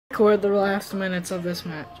record the last minutes of this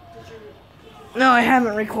match. No, I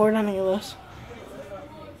haven't recorded any of this.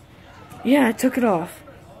 Yeah, I took it off.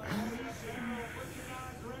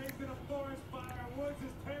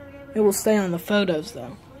 It will stay on the photos,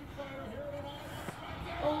 though.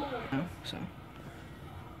 So,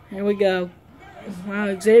 here we go.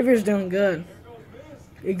 Wow, Xavier's doing good.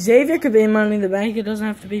 Xavier could be in Money in the Bank. It doesn't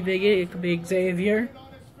have to be Big E. It could be Xavier.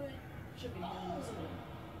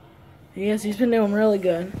 Yes, he's been doing really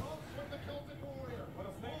good.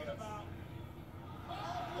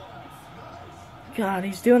 God,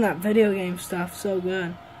 he's doing that video game stuff so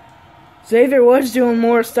good. Xavier was doing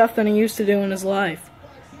more stuff than he used to do in his life.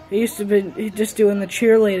 He used to be just doing the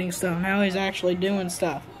cheerleading stuff. Now he's actually doing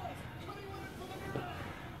stuff.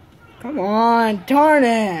 Come on, darn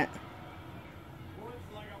it!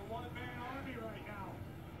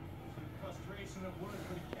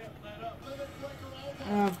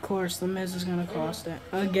 Of course, the Miz is going to cost it.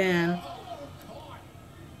 Again.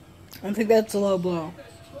 I think that's a low blow.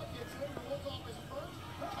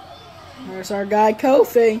 There's our guy,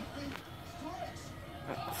 Kofi.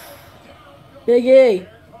 Big E.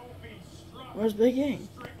 Where's Big E?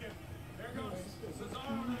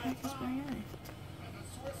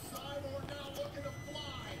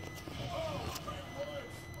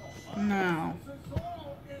 No.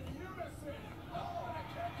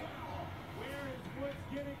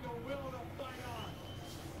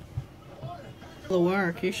 The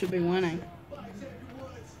work, he should be winning.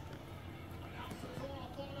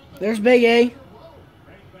 There's Big E.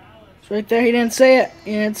 It's right there. He didn't see it.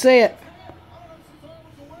 He didn't see it.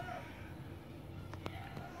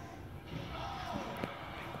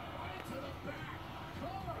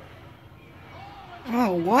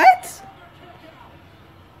 Oh, what?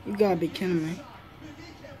 You gotta be kidding me.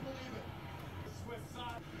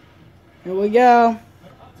 Here we go.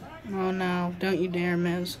 Oh no, don't you dare,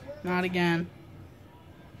 Miz. Not again.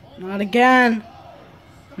 Not again.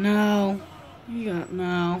 No. You got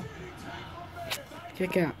no.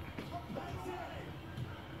 Kick out.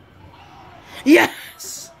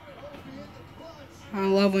 Yes! I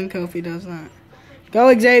love when Kofi does that.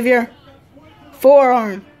 Go, Xavier.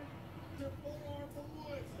 Forearm.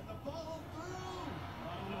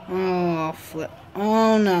 Oh, flip.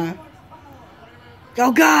 Oh, no.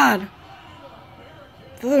 Oh, God! I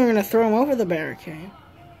thought they were going to throw him over the barricade.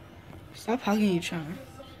 Stop hugging each other.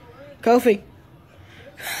 Kofi.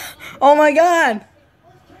 Oh, my God!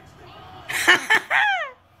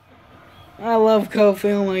 I love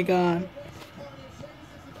Kofi. Oh, my God.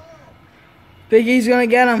 Big E's going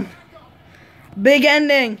to get him. Big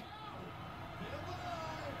ending.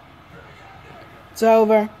 It's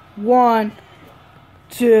over. 1,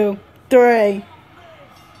 2, 3. You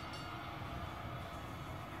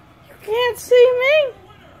can't see me.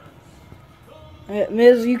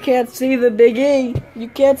 Miz, you can't see the Big E. You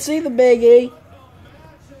can't see the Big E.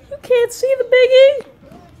 You can't see the Big E.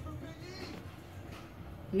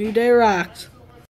 New Day rocks.